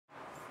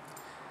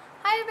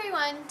Hi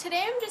everyone!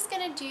 Today I'm just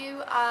going to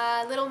do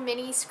a little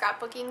mini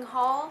scrapbooking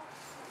haul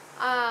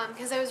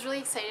because I was really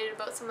excited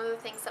about some of the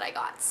things that I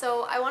got.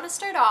 So I want to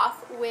start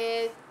off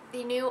with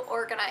the new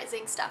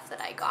organizing stuff that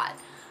I got.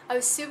 I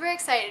was super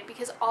excited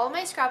because all of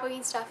my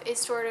scrapbooking stuff is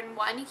stored in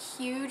one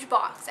huge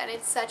box and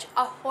it's such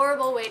a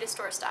horrible way to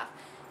store stuff.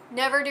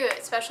 Never do it,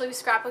 especially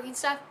with scrapbooking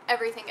stuff,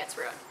 everything gets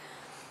ruined.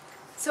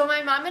 So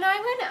my mom and I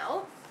went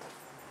out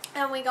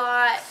and we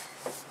got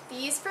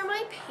these for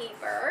my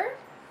paper.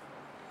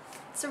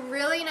 It's a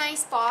really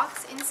nice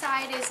box.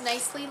 Inside is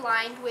nicely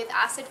lined with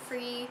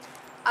acid-free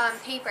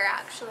paper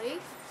actually.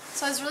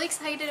 So I was really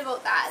excited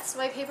about that, so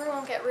my paper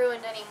won't get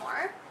ruined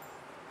anymore.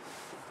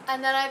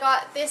 And then I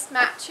got this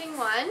matching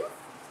one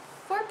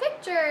for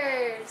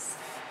pictures.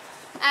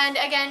 And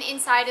again,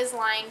 inside is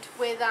lined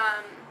with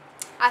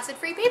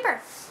acid-free paper.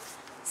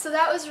 So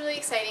that was really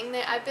exciting.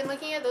 I've been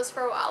looking at those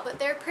for a while, but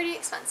they're pretty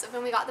expensive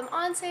and we got them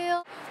on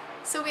sale.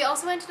 So we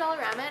also went to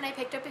Dollarama and I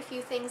picked up a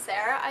few things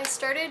there. I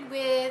started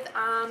with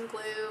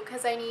glue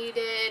because I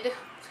needed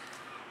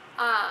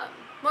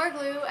more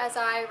glue as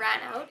I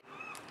ran out.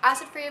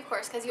 Acid-free, of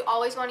course, because you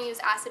always want to use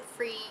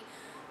acid-free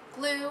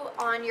glue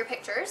on your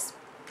pictures.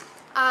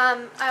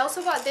 I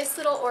also got this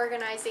little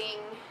organizing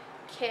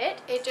kit.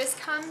 It just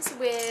comes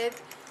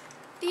with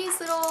these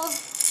little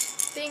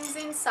things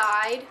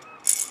inside.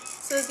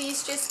 So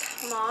these just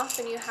come off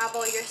and you have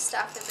all your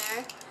stuff in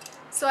there.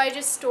 So I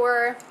just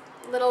store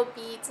little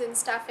beads and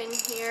stuff in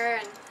here,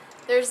 and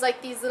there's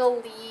like these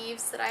little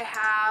leaves that I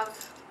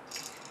have.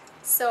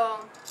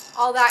 So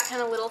all that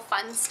kind of little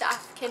fun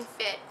stuff can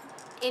fit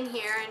in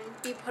here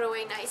and be put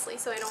away nicely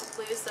so I don't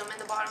lose them in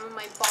the bottom of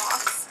my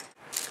box.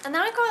 And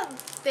then I got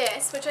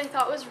this, which I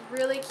thought was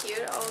really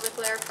cute. Oh, the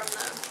glare from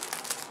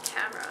the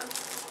camera.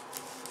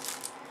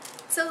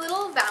 It's a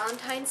little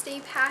Valentine's Day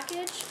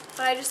package,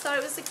 but I just thought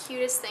it was the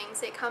cutest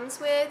things. It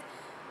comes with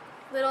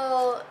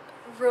little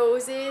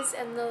roses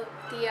and the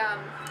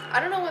I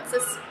don't know what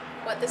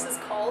this is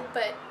called,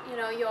 but you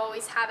know, you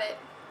always have it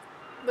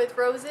with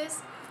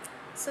roses.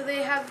 So they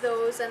have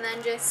those, and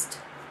then just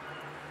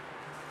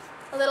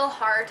a little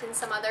heart and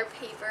some other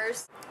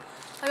papers.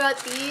 I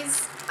got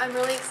these. I'm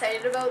really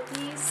excited about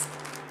these.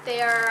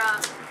 They are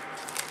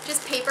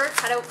just paper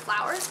cut out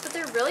flowers, but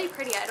they're really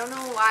pretty. I don't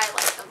know why I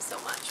like them so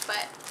much,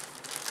 but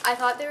I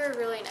thought they were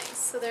really nice.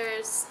 So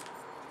there's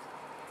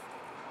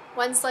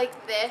ones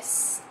like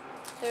this.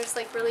 There's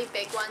like really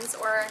big ones,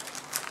 or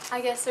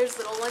I guess there's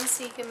little ones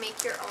so you can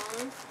make your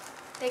own.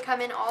 They come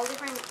in all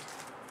different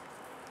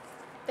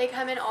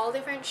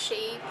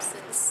shapes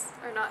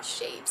or not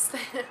shapes.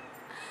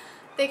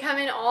 They come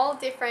in all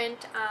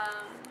different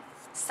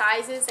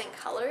sizes and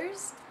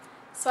colors.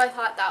 So I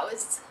thought that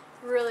was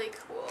really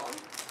cool.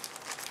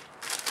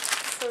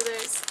 So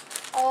there's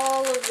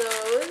all of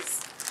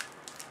those.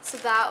 So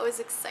that was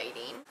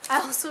exciting. I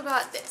also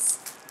got this.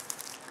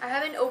 I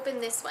haven't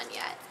opened this one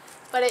yet,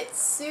 but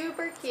it's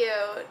super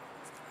cute.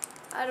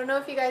 I don't know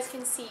if you guys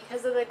can see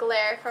because of the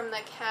glare from the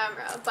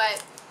camera,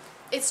 but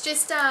it's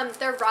just,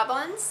 they're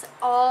rub-ons,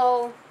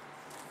 all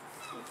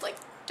like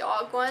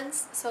dog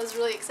ones, so I was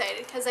really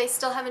excited because I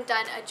still haven't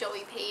done a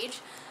Joey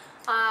page.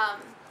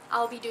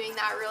 I'll be doing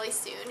that really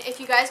soon. If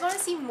you guys want to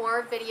see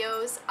more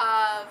videos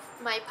of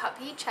my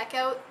puppy, check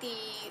out the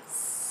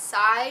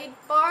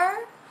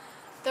sidebar.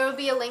 There will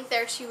be a link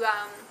there to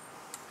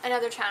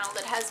another channel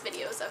that has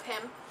videos of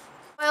him.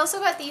 I also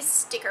got these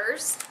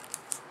stickers,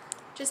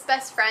 just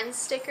best friends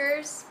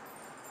stickers,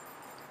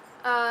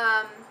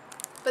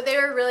 but they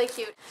were really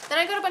cute. Then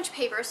I got a bunch of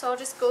paper, so I'll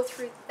just go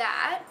through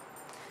that.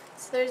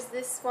 So there's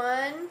this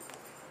one,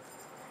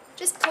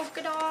 just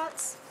polka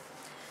dots.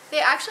 They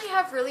actually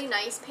have really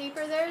nice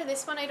paper there.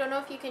 This one, I don't know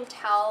if you can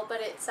tell,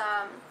 but it's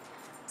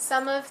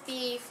some of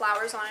the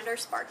flowers on it are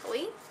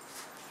sparkly.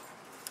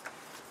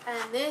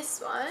 And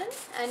this one,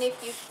 and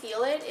if you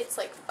feel it, it's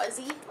like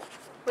fuzzy,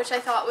 which I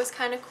thought was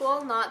kind of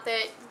cool. Not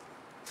that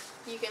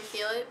you can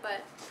feel it,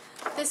 but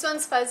this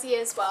one's fuzzy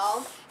as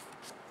well.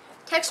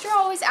 Texture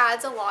always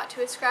adds a lot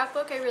to a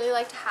scrapbook. I really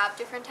like to have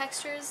different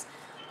textures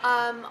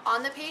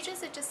on the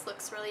pages. It just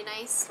looks really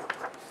nice.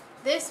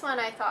 This one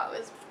I thought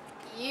was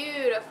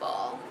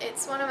beautiful.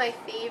 It's one of my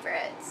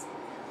favorites.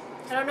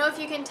 I don't know if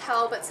you can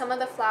tell, but some of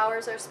the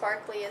flowers are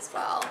sparkly as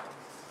well.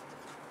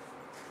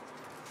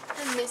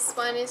 And this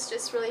one is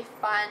just really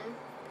fun.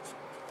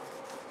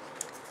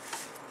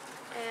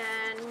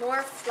 And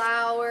more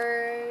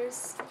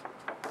flowers.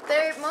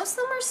 Most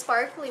of them are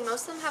sparkly.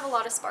 Most of them have a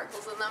lot of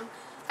sparkles in them.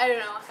 I don't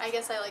know. I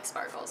guess I like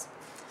sparkles.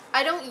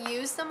 I don't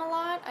use them a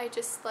lot. I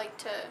just like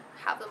to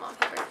have them on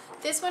paper.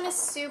 This one is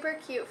super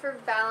cute for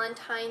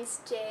Valentine's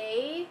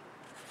Day.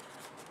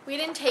 We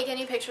didn't take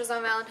any pictures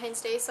on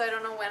Valentine's Day, so I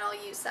don't know when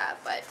I'll use that,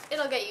 but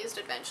it'll get used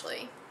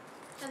eventually.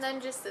 And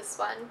then just this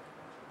one.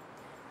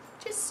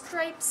 Just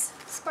stripes,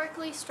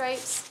 sparkly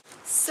stripes.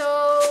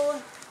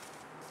 So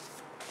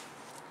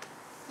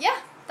yeah,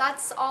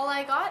 that's all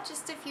I got.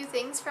 Just a few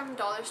things from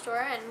Dollar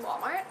Store and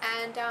Walmart,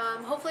 and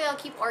hopefully I'll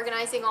keep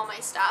organizing all my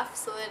stuff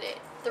so that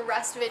the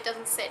rest of it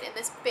doesn't sit in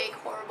this big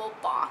horrible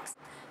box.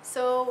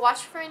 So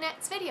watch for my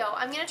next video.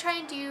 I'm going to try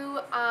and do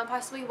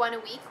possibly one a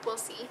week. We'll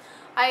see.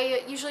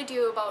 I usually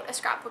do about a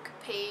scrapbook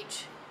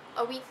page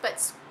a week,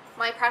 but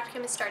my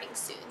practicum is starting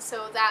soon,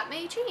 so that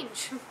may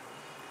change.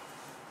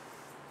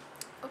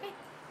 Okay.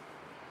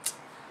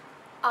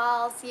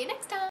 I'll see you next time.